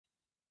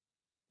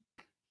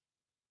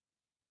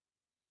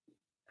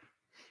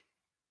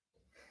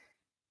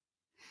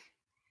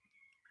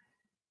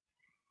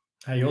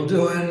How you all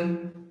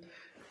doing?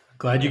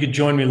 Glad you could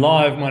join me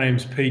live. My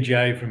name's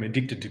PJ from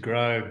Addicted to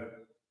Grow.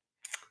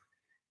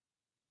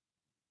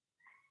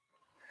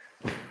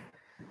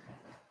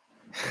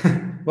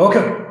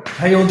 Welcome.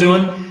 How you all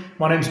doing?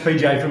 My name's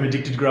PJ from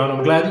Addicted to Grow, and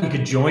I'm glad that you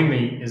could join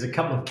me. There's a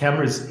couple of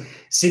cameras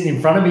sitting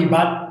in front of me,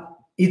 but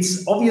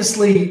it's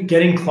obviously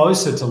getting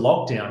closer to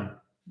lockdown.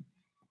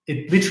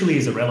 It literally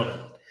is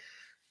irrelevant.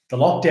 The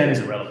lockdown is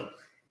irrelevant.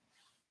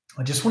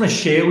 I just want to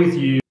share with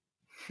you,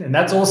 and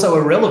that's also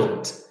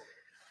irrelevant.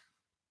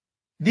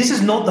 This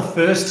is not the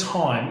first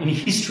time in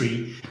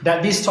history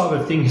that this type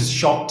of thing has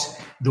shocked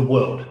the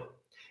world.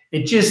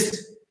 It just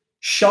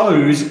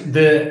shows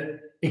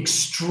the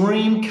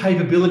extreme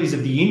capabilities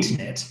of the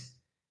internet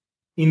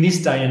in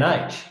this day and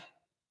age.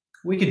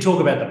 We could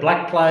talk about the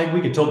Black Plague, we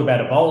could talk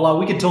about Ebola,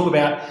 we could talk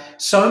about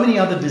so many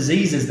other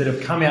diseases that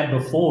have come out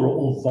before,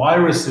 or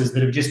viruses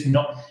that have just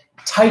not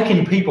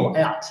taken people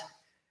out.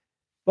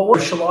 But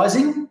what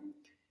socializing?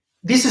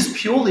 This is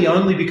purely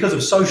only because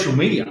of social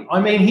media.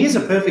 I mean, here's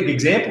a perfect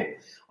example.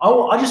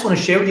 I just want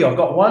to share with you, I've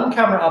got one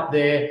camera up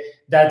there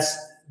that's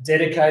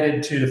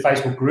dedicated to the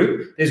Facebook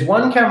group. There's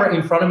one camera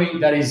in front of me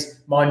that is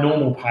my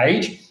normal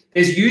page.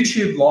 There's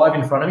YouTube Live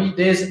in front of me.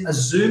 There's a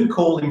Zoom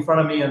call in front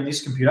of me on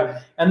this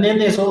computer. And then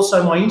there's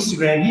also my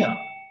Instagram here.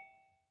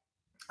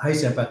 Hey,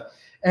 Semper.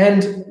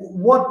 And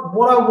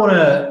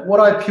what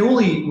I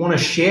purely want to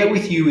share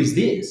with you is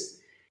this.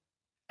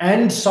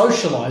 And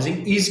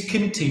socializing is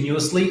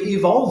continuously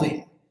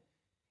evolving.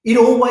 It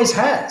always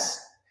has.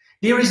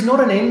 There is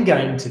not an end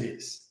game to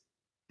this.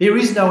 There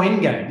is no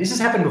end game. This has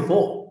happened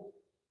before,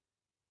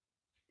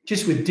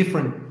 just with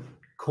different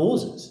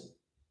causes.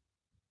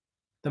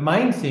 The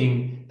main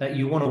thing that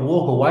you want to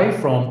walk away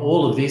from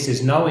all of this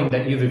is knowing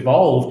that you've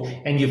evolved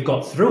and you've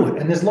got through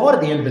it. And there's light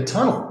at the end of the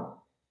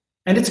tunnel.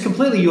 And it's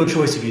completely your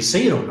choice if you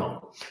see it or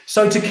not.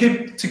 So to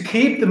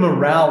keep the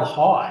morale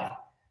high,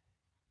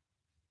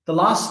 the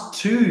last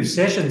two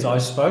sessions I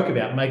spoke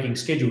about making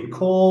scheduled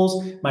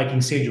calls,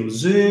 making scheduled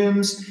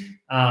Zooms,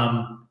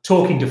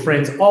 talking to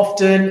friends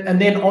often, and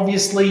then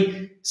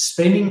obviously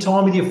spending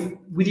time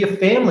with your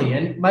family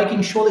and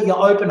making sure that you're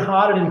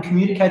open-hearted and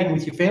communicating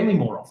with your family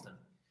more often.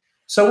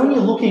 So when you're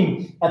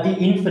looking at the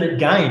infinite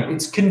game,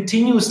 it's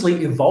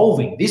continuously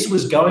evolving. This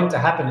was going to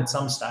happen at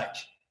some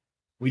stage.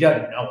 We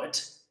don't know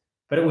it,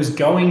 but it was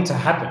going to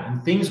happen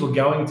and things were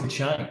going to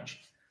change.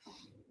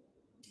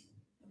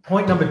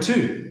 Point number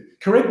two,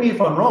 correct me if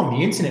I'm wrong,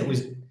 the internet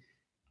was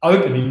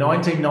open in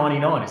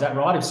 1999. Is that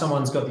right? If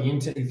someone's got the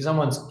internet, if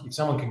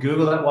someone could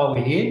Google that while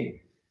we're here,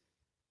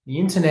 the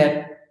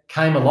internet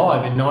came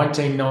alive in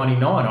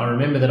 1999. I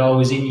remember that I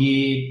was in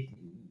year,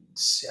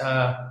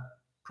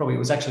 it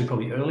was actually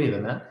probably earlier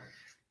than that.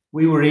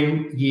 We were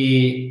in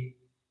year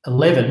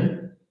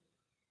 11,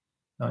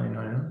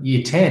 1999,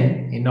 year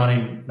 10 in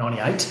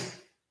 1998.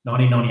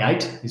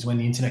 1998 is when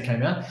the internet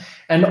came out.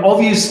 And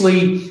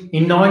obviously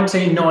in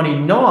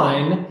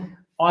 1999,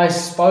 I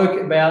spoke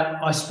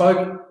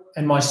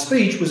and my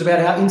speech was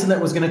about how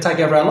internet was going to take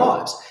over our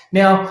lives.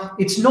 Now,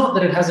 it's not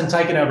that it hasn't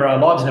taken over our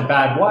lives in a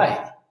bad way.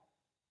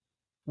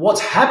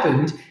 What's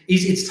happened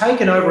is it's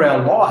taken over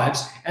our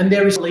lives, and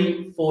there is a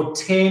leap for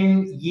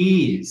 10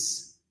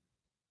 years.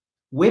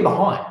 We're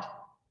behind.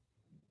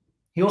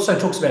 He also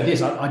talks about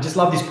this. I just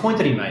love this point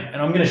that he made, and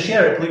I'm going to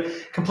share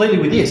it completely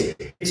with this.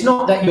 It's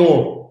not that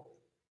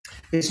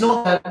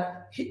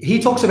he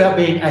talks about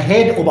being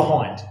ahead or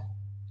behind.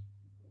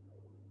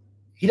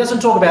 He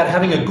doesn't talk about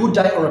having a good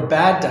day or a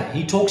bad day.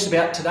 He talks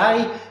about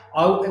today,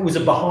 it was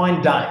a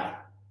behind day.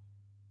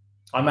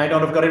 I may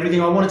not have got everything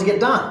I wanted to get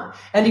done.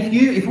 And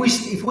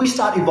if we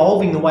start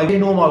evolving the way we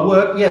do all my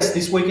work, yes,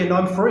 this weekend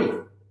I'm free.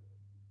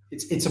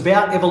 It's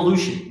about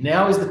evolution.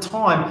 Now is the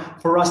time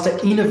for us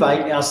to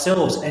innovate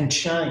ourselves and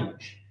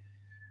change.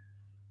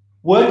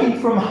 Working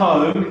from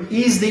home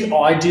is the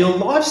ideal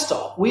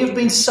lifestyle. We have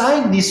been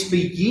saying this for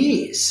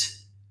years.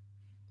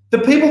 The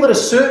people that are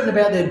certain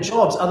about their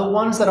jobs are the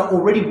ones that are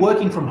already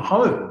working from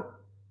home.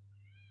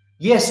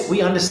 Yes,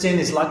 we understand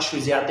there's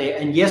luxuries out there,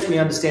 and yes, we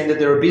understand that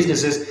there are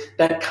businesses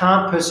that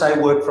can't per se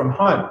work from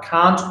home,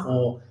 can't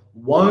or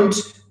won't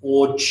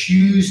or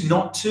choose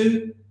not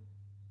to.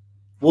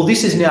 Well,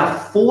 this is now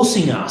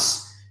forcing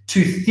us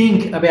to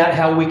think about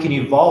how we can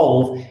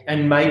evolve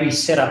and maybe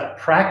set up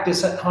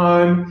practice at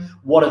home.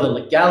 What are the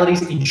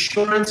legalities?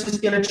 Insurance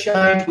is going to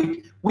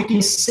change. We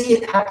can see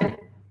it happening.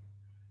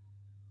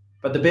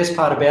 But the best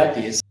part about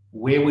this,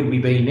 where would we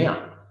be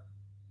now?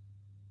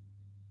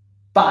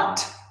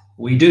 But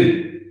we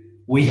do.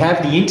 We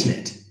have the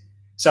internet.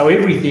 So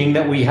everything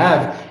that we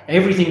have,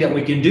 everything that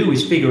we can do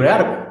is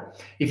figure-outable.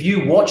 If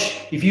you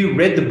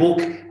read the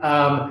book,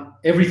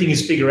 Everything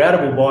is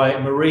Figure-Outable by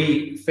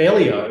Marie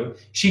Forleo,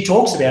 she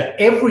talks about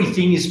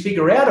everything is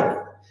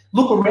figure-outable.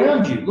 Look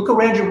around you. Look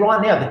around you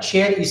right now. The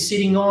chair that you're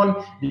sitting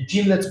on, the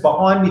gym that's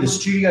behind me, the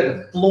studio,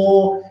 the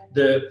floor,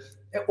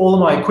 all of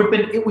my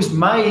equipment, it was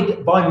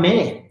made by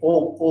man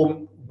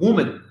or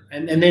woman.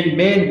 And then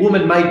man,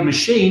 woman made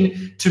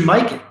machine to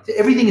make it.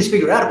 Everything is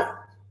figure-outable.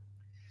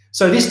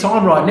 So this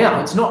time right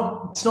now, it's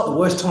not It's not the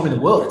worst time in the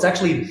world. It's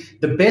actually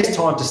the best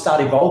time to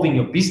start evolving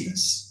your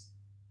business.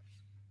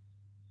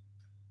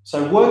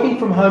 So working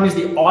from home is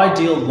the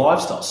ideal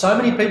lifestyle. So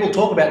many people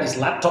talk about this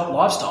laptop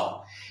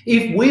lifestyle.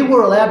 If we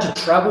were allowed to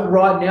travel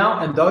right now,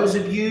 and those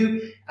of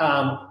you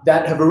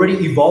that have already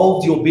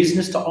evolved your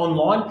business to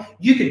online,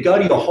 you could go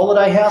to your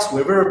holiday house,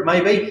 wherever it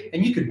may be,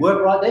 and you could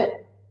work right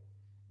there.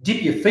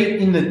 Dip your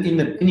feet in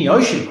the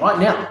ocean right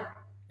now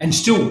and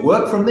still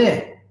work from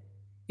there.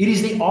 It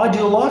is the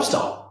ideal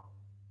lifestyle.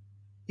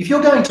 If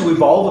you're going to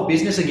evolve a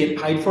business and get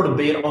paid for it and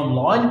be it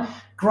online,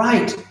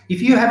 great.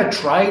 If you have a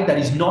trade that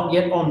is not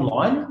yet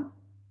online,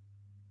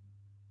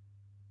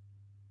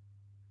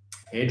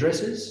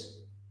 hairdressers,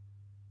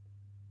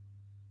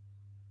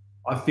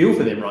 I feel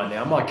for them right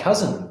now. My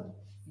cousin,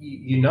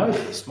 you know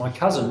this, my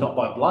cousin, not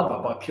by blood,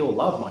 but by pure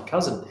love, my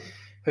cousin,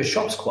 her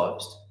shop's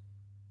closed.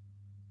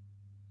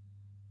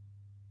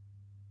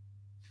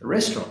 The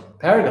restaurant,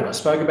 Paragon, I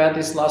spoke about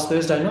this last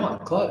Thursday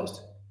night,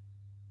 closed.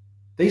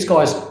 These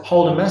guys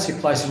hold a massive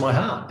place in my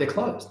heart. They're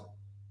closed.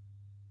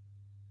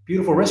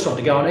 Beautiful restaurant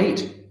to go and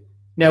eat.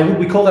 Now, would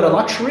we call that a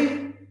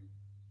luxury?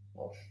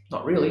 Well,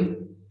 not really.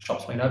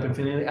 Shop's been open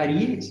for nearly 80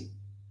 years.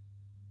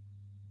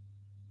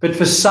 But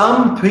for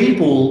some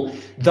people,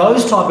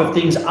 those type of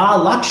things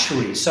are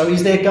luxuries. So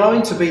is there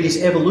going to be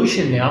this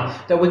evolution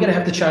now that we're going to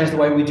have to change the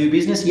way we do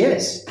business?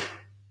 Yes,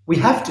 we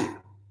have to.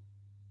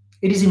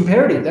 It is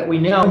imperative that we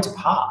now to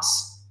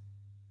pass.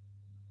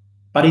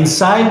 But in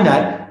saying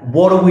that,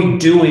 what are we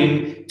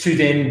doing to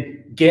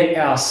then get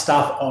our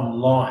stuff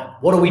online?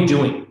 What are we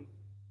doing?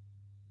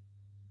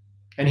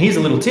 And here's a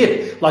little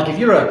tip. Like if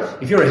you're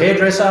a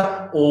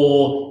hairdresser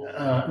or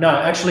no,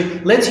 actually,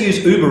 let's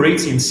use Uber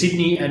Eats in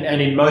Sydney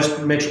and in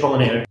most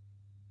metropolitan areas.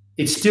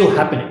 It's still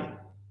happening.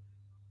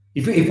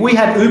 If we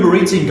had Uber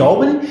Eats in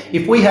Goulburn,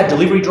 if we had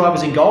delivery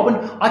drivers in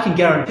Goulburn, I can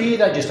guarantee you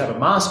they'd just have a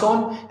mask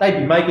on, they'd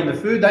be making the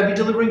food, they'd be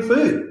delivering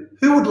food.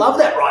 Who would love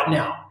that right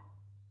now?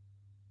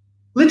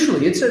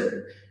 Literally, it's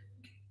a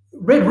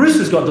Red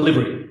Rooster's got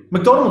delivery.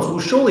 McDonald's will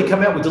surely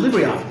come out with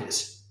delivery after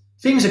this.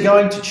 Things are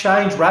going to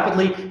change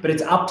rapidly, but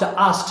it's up to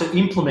us to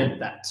implement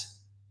that.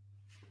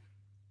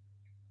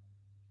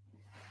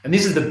 And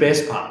this is the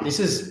best part. This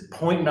is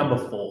point number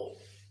 4.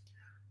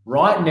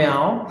 Right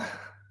now,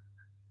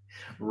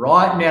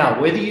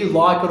 whether you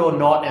like it or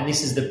not, and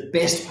this is the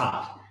best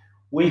part,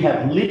 we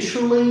have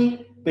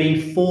literally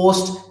been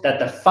forced that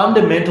the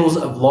fundamentals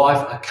of life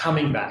are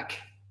coming back.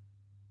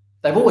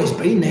 They've always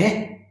been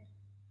there.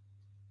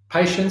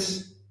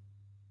 Patience,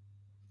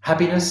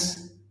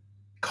 happiness,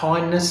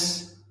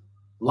 kindness,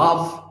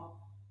 love,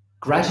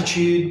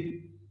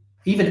 gratitude,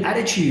 even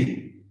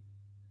attitude,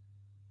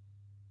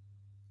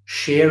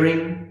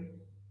 sharing,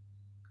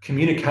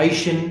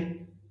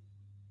 communication.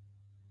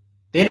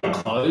 They're not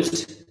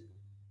closed.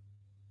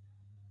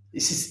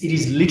 It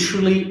is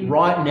literally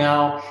right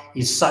now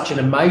is such an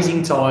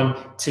amazing time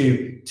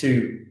to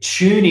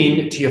tune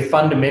in to your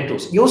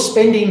fundamentals. You're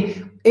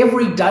spending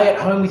every day at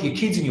home with your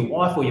kids and your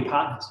wife or your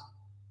partners.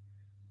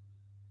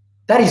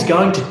 That is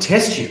going to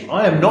test you.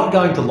 I am not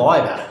going to lie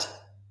about it.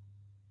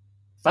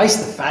 Face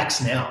the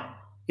facts now.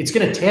 It's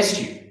going to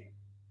test you.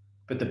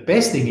 But the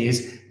best thing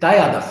is they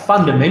are the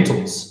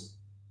fundamentals.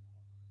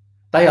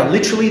 They are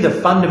literally the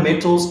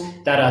fundamentals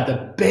that are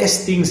the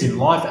best things in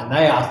life, and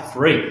they are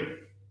free.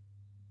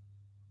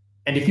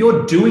 And if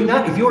you're doing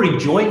that, if you're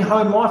enjoying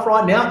home life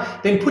right now,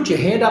 then put your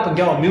hand up and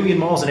go 1,000,000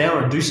 miles an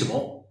hour and do some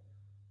more.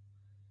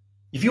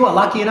 If you are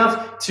lucky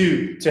enough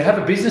to have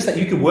a business that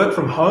you can work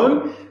from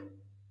home,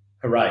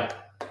 hooray.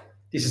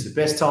 This is the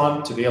best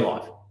time to be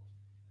alive.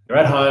 You're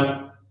at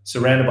home,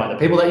 surrounded by the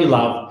people that you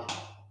love.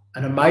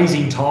 An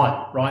amazing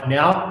time right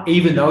now,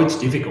 even though it's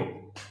difficult.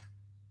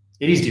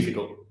 It is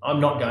difficult.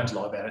 I'm not going to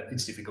lie about it.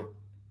 It's difficult.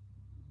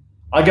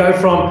 I go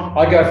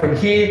from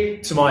here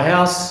to my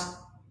house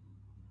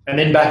and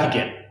then back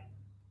again.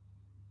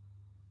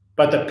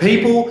 But the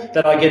people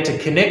that I get to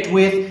connect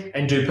with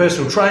and do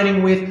personal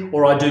training with,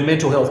 or I do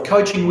mental health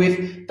coaching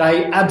with,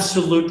 they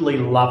absolutely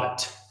love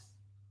it.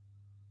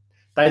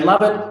 They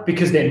love it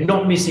because they're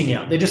not missing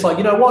out. They're just like,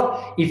 you know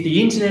what? If the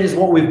internet is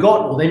what we've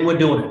got, well, then we're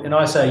doing it. And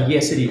I say,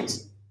 yes, it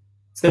is.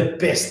 It's the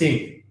best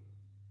thing.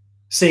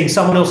 Seeing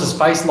someone else's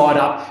face light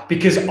up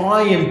because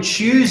I am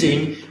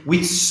choosing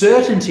with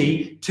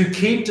certainty to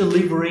keep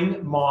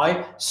delivering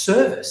my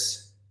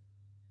service.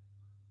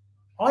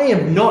 I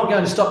am not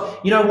going to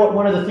stop. You know what?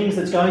 One of the things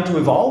that's going to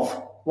evolve,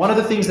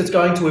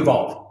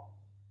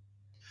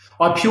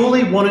 I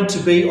purely wanted to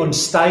be on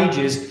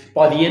stages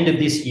by the end of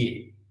this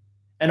year.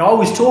 And I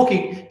was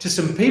talking to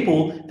some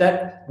people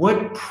that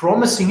weren't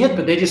promising it,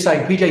 but they're just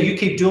saying, PJ, you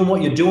keep doing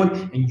what you're doing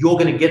and you're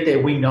going to get there.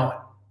 We know it.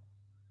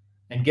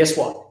 And guess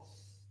what?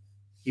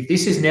 If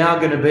this is now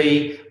going to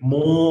be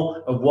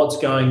more of what's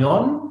going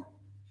on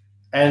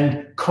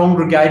and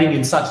congregating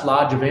in such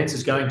large events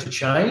is going to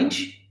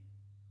change,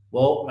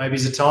 well, maybe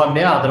it's a time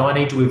now that I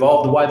need to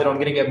evolve the way that I'm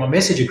going to get my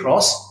message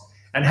across,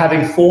 and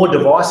having 5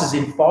 devices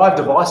in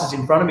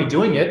front of me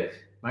doing it,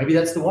 maybe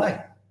that's the way.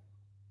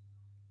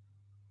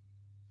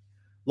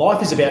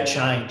 Life is about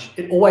change.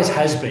 It always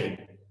has been.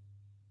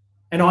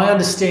 And I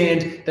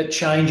understand that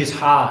change is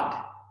hard.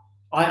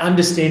 I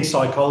understand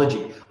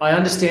psychology. I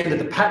understand that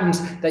the patterns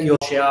that you'll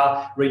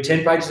share, read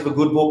 10 pages of a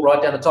good book,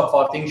 write down the top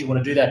 5 things you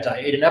want to do that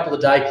day, eat an apple a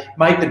day,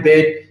 make the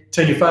bed,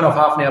 turn your phone off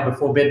half an hour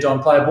before bedtime,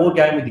 play a board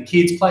game with the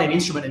kids, play an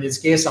instrument, and then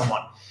scare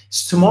someone.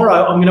 So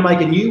tomorrow, I'm going to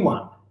make a new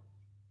one.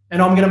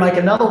 And I'm going to make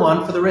another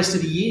one for the rest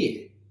of the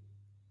year.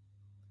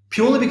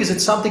 Purely because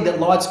it's something that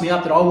lights me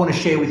up that I want to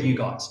share with you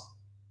guys.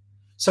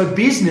 So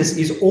business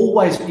is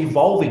always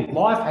evolving.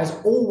 Life has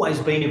always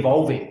been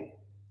evolving.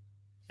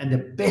 And the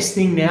best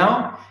thing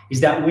now is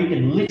that we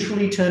can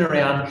literally turn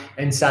around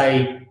and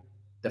say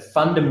the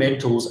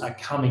fundamentals are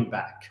coming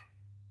back.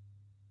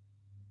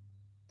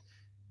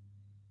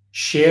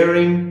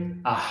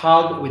 Sharing a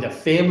hug with a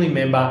family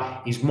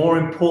member is more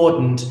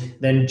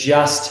important than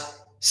just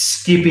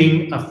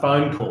skipping a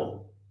phone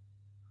call.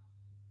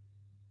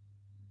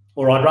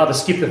 Or I'd rather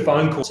skip the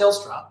phone call.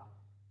 Telstra.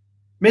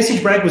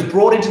 Message Bank was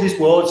brought into this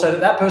world so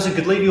that that person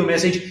could leave you a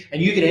message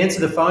and you could answer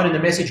the phone and the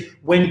message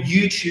when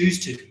you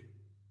choose to.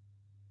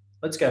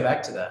 Let's go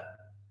back to that.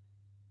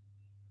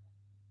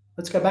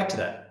 Let's go back to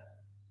that.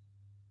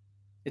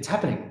 It's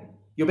happening.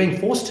 You're being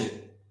forced to.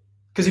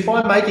 Because if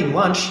I'm making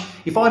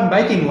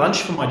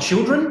lunch for my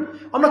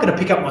children, I'm not going to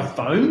pick up my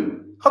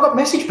phone. I've got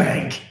Message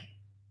Bank.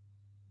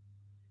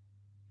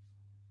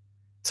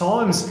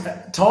 Times,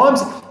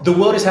 the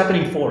world is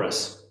happening for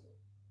us.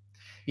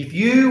 If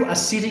you are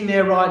sitting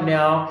there right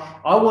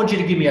now, I want you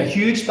to give me a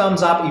huge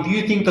thumbs up if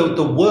you think that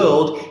the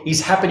world is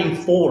happening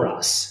for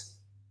us.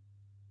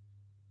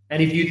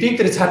 And if you think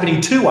that it's happening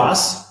to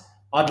us,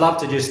 I'd love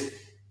to just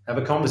have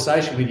a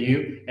conversation with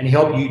you and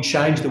help you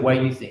change the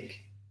way you think.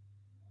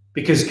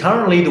 Because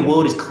currently the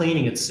world is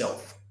cleaning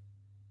itself.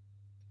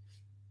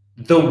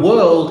 The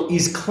world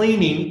is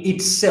cleaning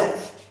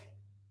itself.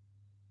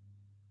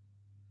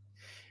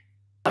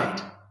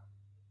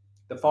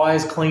 The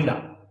fire's cleaned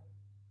up.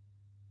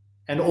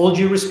 And all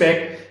due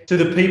respect to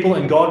the people,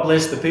 and God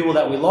bless the people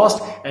that we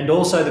lost, and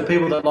also the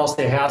people that lost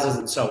their houses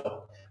and so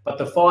on. But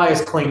the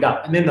fire's cleaned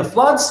up. And then the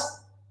floods,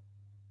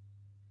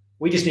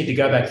 we just need to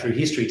go back through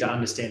history to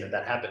understand that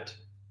that happened.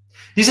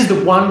 This is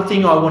the one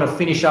thing I want to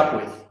finish up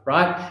with,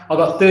 right? I've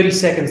got 30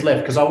 seconds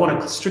left because I want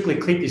to strictly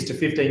clip this to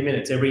 15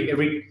 minutes. I'm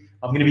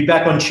going to be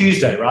back on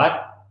Tuesday, right?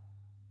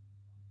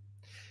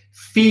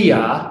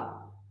 Fear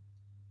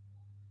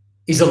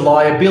is a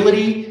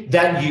liability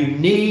that you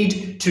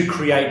need to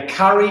create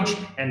courage,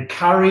 and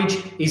courage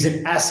is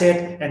an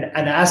asset, and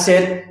an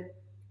asset,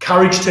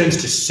 courage turns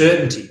to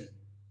certainty.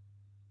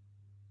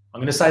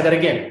 I'm going to say that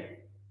again.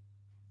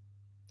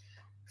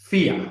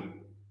 Fear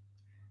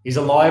is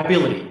a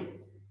liability,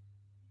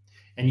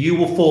 and you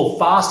will fall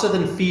faster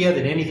than fear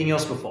than anything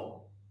else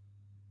before.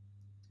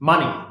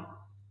 Money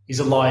is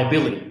a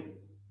liability.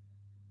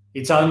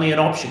 It's only an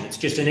option. It's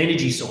just an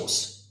energy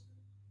source.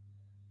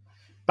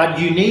 But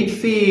you need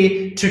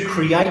fear to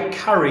create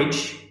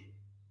courage,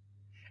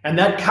 and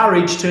that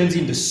courage turns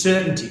into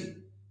certainty.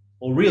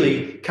 Or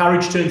really,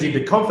 courage turns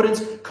into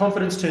confidence,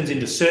 confidence turns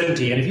into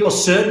certainty. And if you're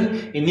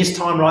certain in this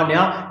time right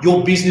now,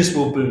 your business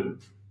will boom.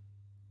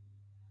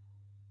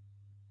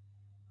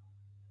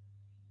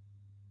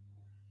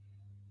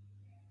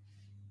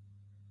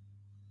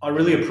 I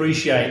really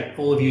appreciate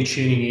all of you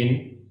tuning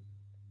in.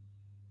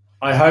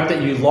 I hope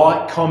that you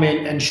like,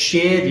 comment, and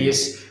share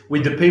this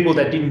with the people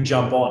that didn't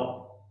jump on.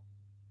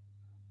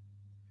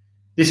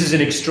 This is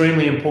an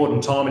extremely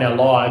important time in our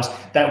lives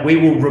that we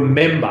will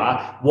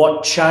remember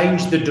what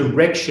changed the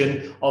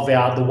direction of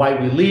the way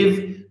we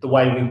live, the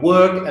way we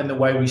work, and the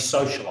way we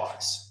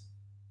socialize.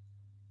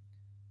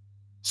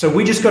 So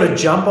we just got to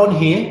jump on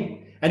here,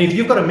 and if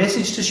you've got a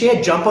message to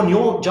share, jump on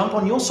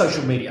your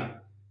social media.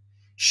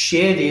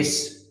 Share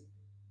this.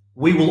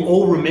 We will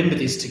all remember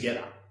this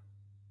together.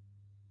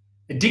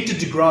 Addicted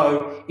to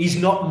Grow is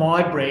not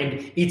my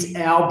brand, it's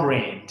our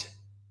brand.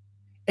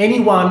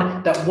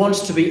 Anyone that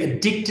wants to be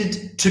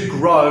addicted to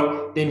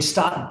grow, then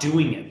start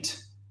doing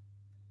it.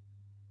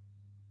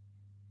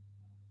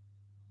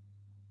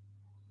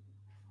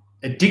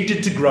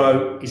 Addicted to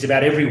Grow is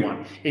about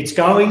everyone. It's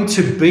going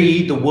to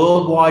be the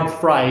worldwide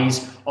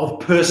phrase of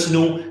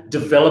personal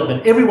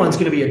development. Everyone's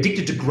going to be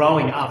addicted to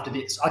growing after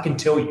this. I can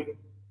tell you.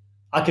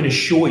 I can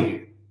assure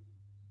you.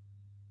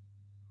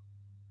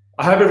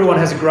 I hope everyone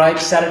has a great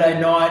Saturday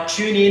night.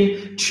 Tune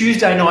in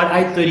Tuesday night,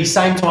 8:30,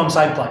 same time,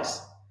 same place.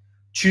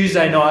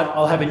 Tuesday night,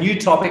 I'll have a new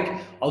topic.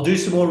 I'll do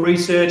some more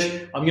research.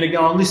 I'm going to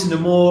go and listen to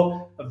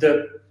more of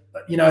the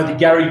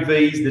Gary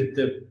V's,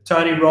 the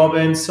Tony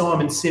Robbins,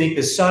 Simon Sinek.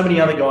 There's so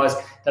many other guys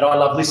that I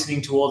love listening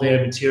to all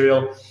their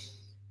material.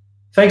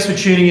 Thanks for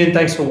tuning in.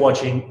 Thanks for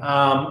watching.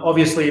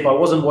 Obviously, if I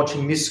wasn't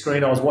watching this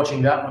screen, I was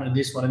watching that one and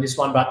this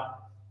one, but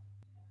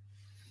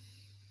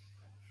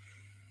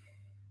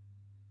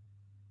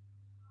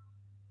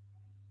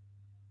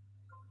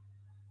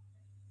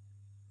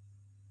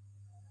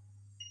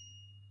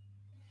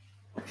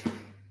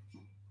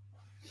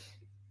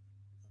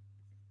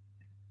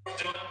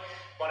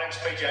my name's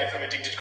PJ from Addicted